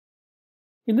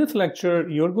In this lecture,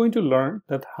 you're going to learn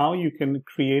that how you can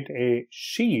create a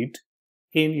sheet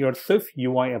in your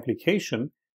SwiftUI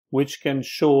application, which can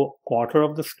show quarter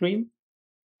of the screen,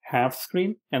 half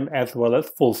screen, and as well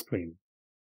as full screen.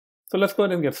 So let's go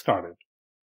ahead and get started.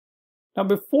 Now,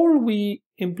 before we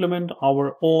implement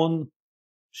our own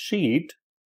sheet,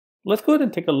 let's go ahead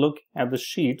and take a look at the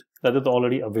sheet that is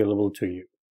already available to you.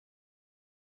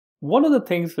 One of the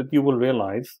things that you will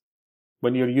realize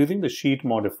when you're using the sheet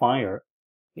modifier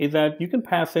is that you can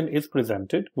pass in is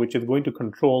presented, which is going to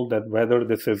control that whether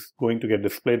this is going to get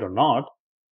displayed or not.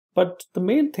 But the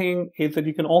main thing is that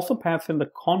you can also pass in the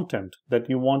content that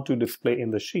you want to display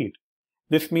in the sheet.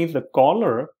 This means the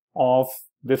caller of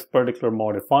this particular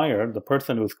modifier, the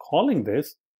person who is calling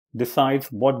this, decides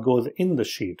what goes in the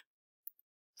sheet.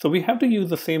 So we have to use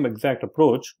the same exact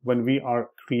approach when we are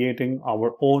creating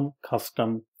our own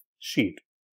custom sheet.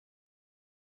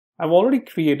 I've already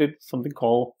created something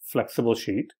called flexible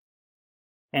sheet,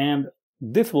 and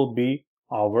this will be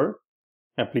our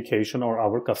application or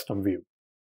our custom view.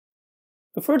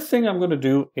 The first thing I'm going to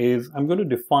do is I'm going to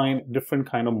define different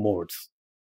kind of modes.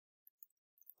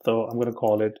 So I'm going to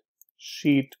call it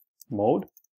sheet mode,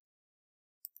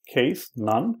 case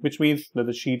none, which means that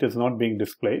the sheet is not being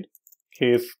displayed,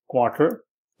 case quarter,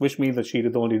 which means the sheet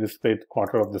is only displayed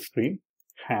quarter of the screen,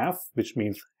 half, which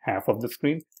means half of the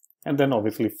screen, and then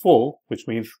obviously full, which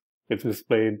means it's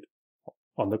displayed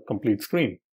on the complete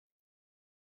screen.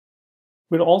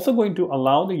 We're also going to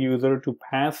allow the user to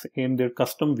pass in their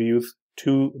custom views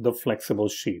to the flexible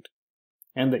sheet.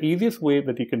 And the easiest way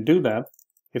that you can do that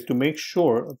is to make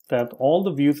sure that all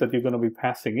the views that you're going to be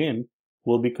passing in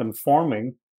will be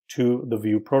conforming to the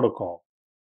view protocol.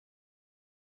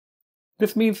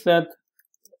 This means that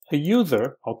a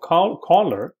user or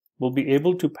caller will be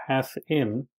able to pass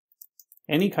in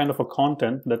any kind of a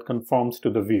content that conforms to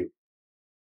the view.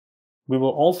 We will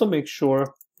also make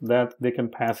sure that they can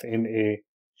pass in a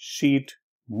sheet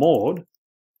mode,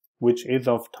 which is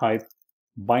of type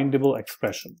bindable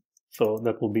expression. So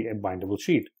that will be a bindable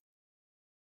sheet.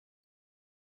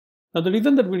 Now, the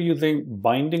reason that we're using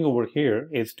binding over here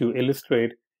is to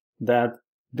illustrate that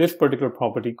this particular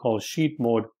property called sheet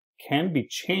mode can be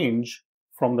changed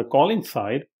from the calling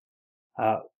side,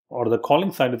 or the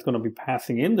calling side is going to be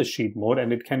passing in the sheet mode,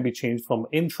 and it can be changed from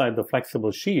inside the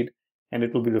flexible sheet, and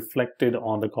it will be reflected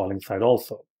on the calling side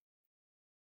also.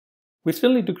 We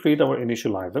still need to create our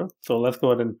initializer. So let's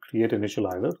go ahead and create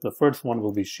initializer. The first one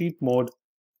will be sheet mode,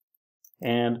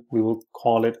 and we will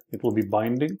call it will be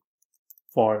binding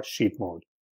for sheet mode.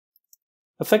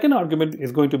 The second argument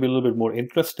is going to be a little bit more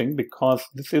interesting because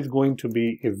this is going to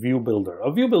be a view builder.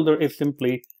 A view builder is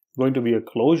simply going to be a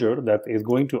closure that is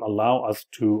going to allow us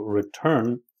to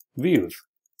return views.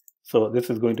 So this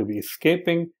is going to be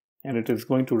escaping, and it is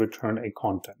going to return a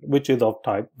content, which is of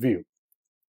type view.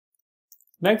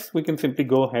 Next, we can simply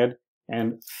go ahead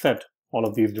and set all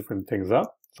of these different things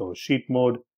up. So sheet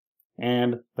mode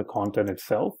and the content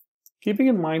itself, keeping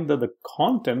in mind that the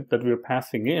content that we're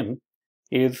passing in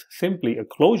is simply a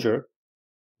closure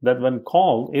that when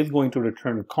called is going to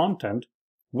return content,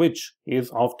 which is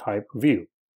of type view.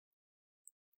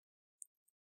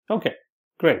 Okay,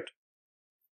 great.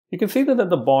 You can see that at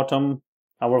the bottom,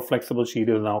 our flexible sheet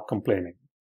is now complaining.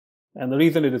 And the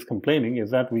reason it is complaining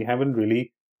is that we haven't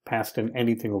really passed in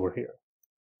anything over here.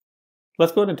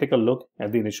 Let's go ahead and take a look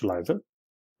at the initializer.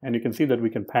 And you can see that we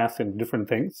can pass in different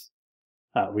things.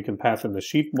 We can pass in the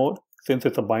sheet mode. Since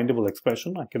it's a bindable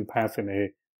expression, I can pass in a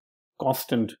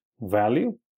constant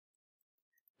value.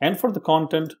 And for the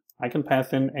content, I can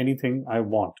pass in anything I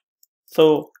want.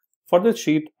 So for this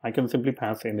sheet, I can simply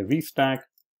pass in a VStack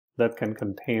that can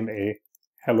contain a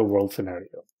hello world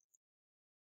scenario.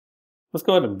 Let's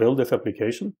go ahead and build this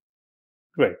application.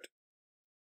 Great.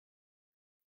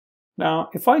 Now,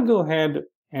 if I go ahead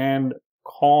and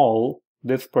call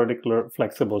this particular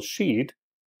flexible sheet,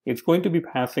 it's going to be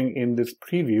passing in this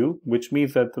preview, which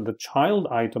means that the child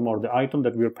item or the item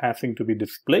that we're passing to be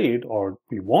displayed or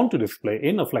we want to display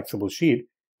in a flexible sheet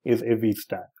is a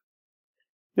VStack.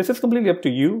 This is completely up to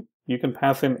you. You can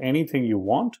pass in anything you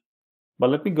want,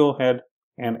 but let me go ahead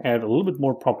and add a little bit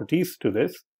more properties to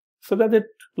this so that it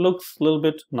looks a little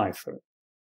bit nicer.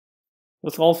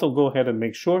 Let's also go ahead and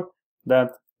make sure that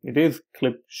it is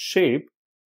clip shape,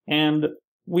 and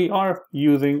we are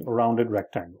using rounded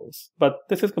rectangles, but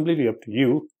this is completely up to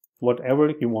you,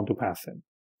 whatever you want to pass in.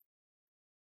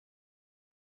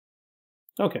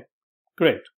 Okay,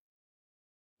 great.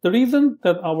 The reason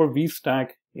that our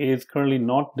VStack is currently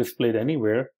not displayed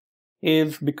anywhere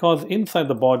is because inside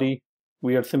the body,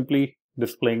 we are simply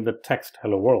displaying the text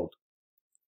hello world.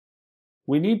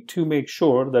 we need to make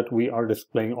sure that we are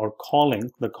displaying or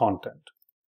calling the content,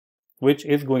 which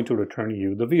is going to return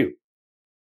you the view.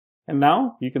 And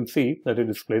now you can see that it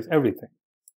displays everything.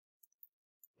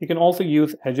 You can also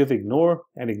use edges ignore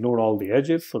and ignore all the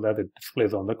edges so that it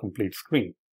displays on the complete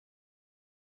screen.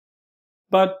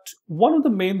 But one of the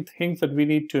main things that we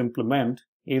need to implement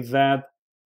is that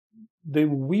the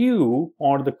view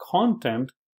or the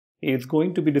content is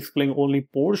going to be displaying only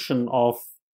portion of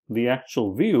the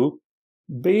actual view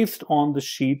based on the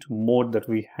sheet mode that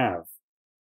we have.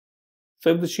 So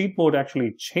if the sheet mode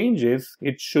actually changes,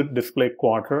 it should display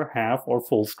quarter, half, or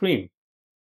full screen.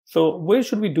 So where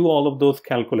should we do all of those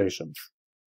calculations?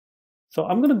 So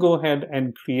I'm going to go ahead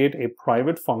and create a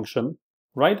private function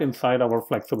right inside our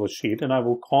flexible sheet, and I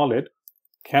will call it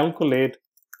calculate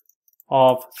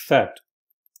offset.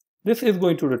 This is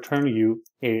going to return you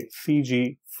a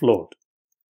CG float.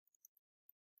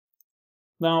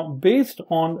 Now, based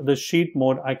on the sheet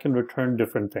mode, I can return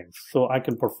different things. So I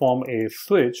can perform a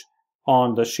switch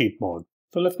on the sheet mode.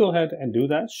 So let's go ahead and do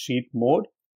that. Sheet mode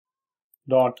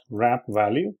dot wrap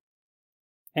value.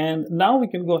 And now we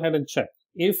can go ahead and check.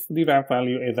 If the wrap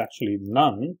value is actually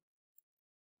none,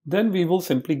 then we will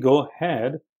simply go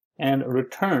ahead and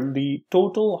return the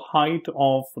total height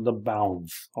of the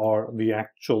bounds or the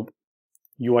actual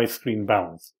UI screen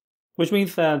bounds, which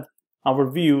means that our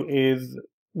view is,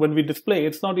 when we display,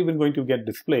 it's not even going to get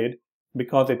displayed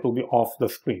because it will be off the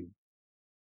screen.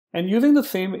 And using the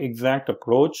same exact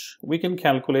approach, we can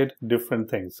calculate different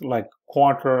things like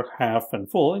quarter, half, and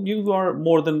full, and you are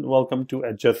more than welcome to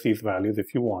adjust these values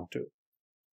if you want to.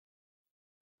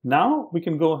 Now we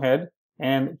can go ahead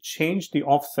and change the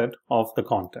offset of the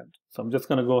content. So I'm just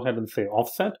going to go ahead and say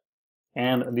offset,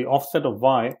 and the offset of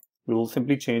Y, we will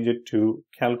simply change it to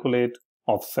calculate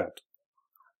offset.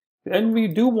 And we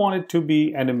do want it to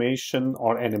be animation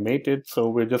or animated, so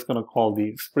we're just going to call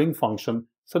the spring function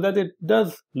so that it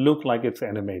does look like it's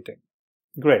animating.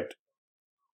 Great.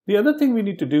 The other thing we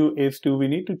need to do is we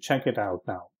need to check it out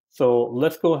now. So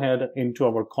let's go ahead into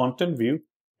our content view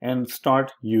and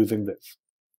start using this.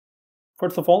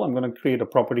 First of all, I'm going to create a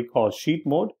property called sheet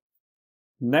mode.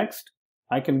 Next,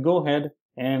 I can go ahead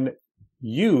and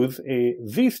use a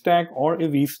Z stack or a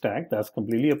V stack. That's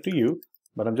completely up to you,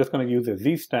 but I'm just going to use a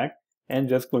Z stack and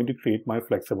just going to create my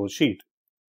flexible sheet.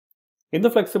 In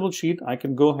the flexible sheet, I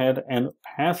can go ahead and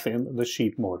pass in the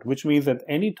sheet mode, which means that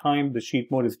any time the sheet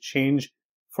mode is changed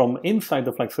from inside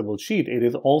the flexible sheet, it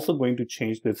is also going to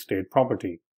change the state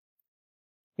property.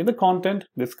 In the content,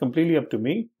 it's completely up to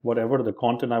me, whatever the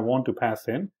content I want to pass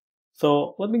in.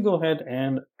 So let me go ahead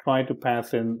and try to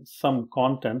pass in some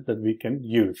content that we can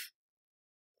use.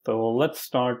 So let's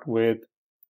start with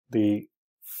the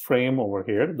frame over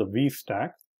here, the V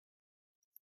stack.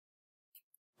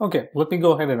 Okay, let me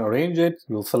go ahead and arrange it.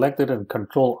 You'll select it and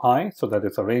Control I so that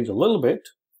it's arranged a little bit.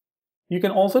 You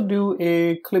can also do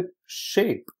a clip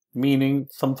shape, meaning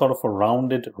some sort of a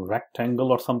rounded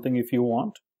rectangle or something if you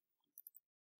want.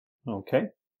 Okay,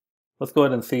 let's go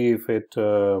ahead and see if it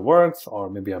works,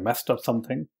 or maybe I messed up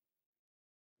something.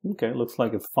 Okay, looks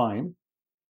like it's fine.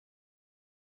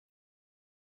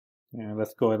 And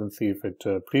let's go ahead and see if it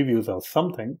previews us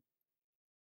something.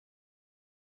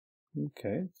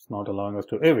 Okay, it's not allowing us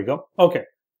to, there we go. Okay,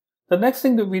 the next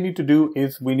thing that we need to do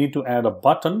is we need to add a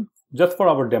button just for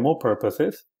our demo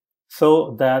purposes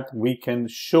so that we can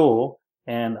show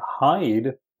and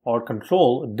hide or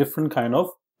control different kind of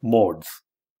modes.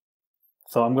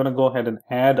 So I'm going to go ahead and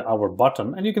add our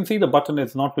button, and you can see the button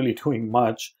is not really doing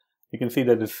much. You can see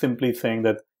that it's simply saying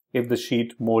that if the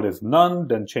sheet mode is none,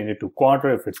 then change it to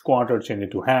quarter. If it's quarter, change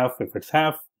it to half. If it's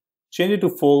half, change it to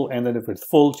full. And then if it's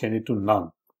full, change it to none.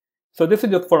 So this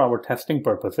is just for our testing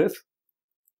purposes.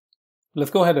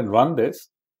 Let's go ahead and run this.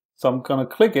 So I'm going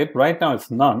to click it. Right now it's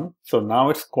none. So now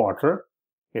it's quarter,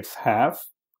 it's half,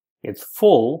 it's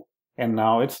full, and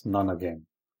now it's none again.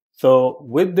 So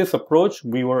with this approach,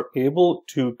 we were able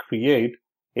to create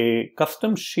a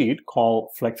custom sheet called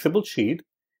flexible sheet,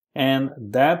 and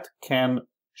that can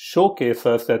showcase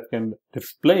us, that can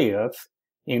display us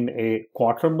in a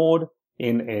quarter mode,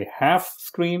 in a half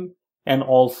screen, and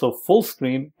also full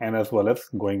screen, and as well as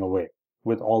going away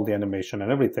with all the animation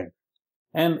and everything.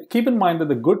 And keep in mind that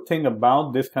the good thing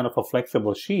about this kind of a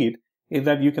flexible sheet is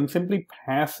that you can simply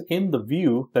pass in the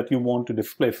view that you want to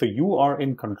display. So you are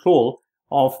in control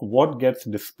of what gets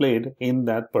displayed in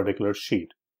that particular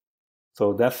sheet.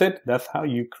 So that's it. That's how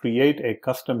you create a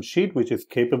custom sheet which is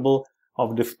capable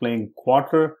of displaying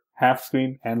quarter, half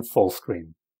screen, and full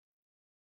screen.